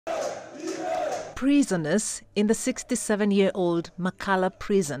Prisoners in the 67-year-old Makala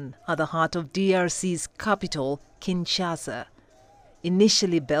Prison are the heart of DRC's capital, Kinshasa.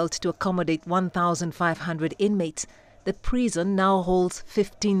 Initially built to accommodate 1,500 inmates, the prison now holds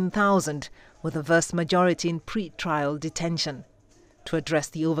 15,000, with a vast majority in pre-trial detention. To address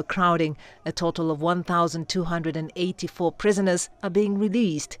the overcrowding, a total of 1,284 prisoners are being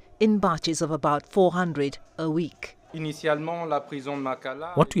released in batches of about 400 a week. What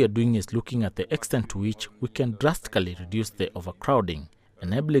we are doing is looking at the extent to which we can drastically reduce the overcrowding,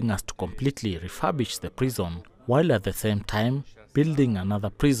 enabling us to completely refurbish the prison, while at the same time building another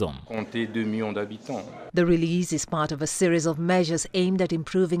prison. The release is part of a series of measures aimed at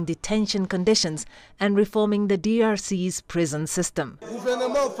improving detention conditions and reforming the DRC's prison system.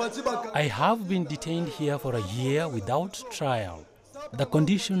 I have been detained here for a year without trial. The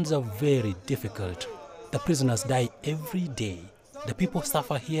conditions are very difficult. The prisoners die every day. The people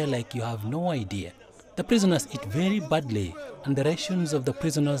suffer here like you have no idea. The prisoners eat very badly, and the rations of the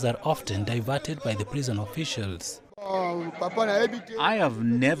prisoners are often diverted by the prison officials. I have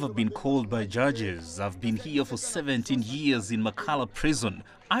never been called by judges. I've been here for 17 years in Makala Prison.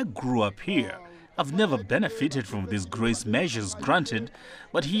 I grew up here. I've never benefited from these grace measures granted,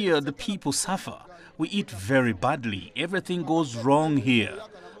 but here the people suffer. We eat very badly. Everything goes wrong here.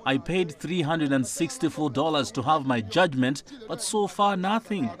 I paid $364 to have my judgment, but so far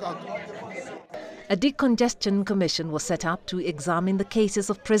nothing. A decongestion commission was set up to examine the cases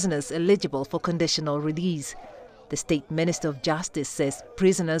of prisoners eligible for conditional release. The State Minister of Justice says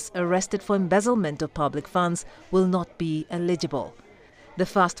prisoners arrested for embezzlement of public funds will not be eligible. The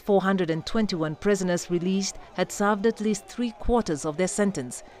first 421 prisoners released had served at least 3/4 of their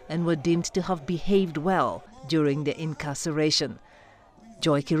sentence and were deemed to have behaved well during their incarceration.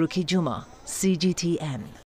 Joy Kiruki Juma, CGTN.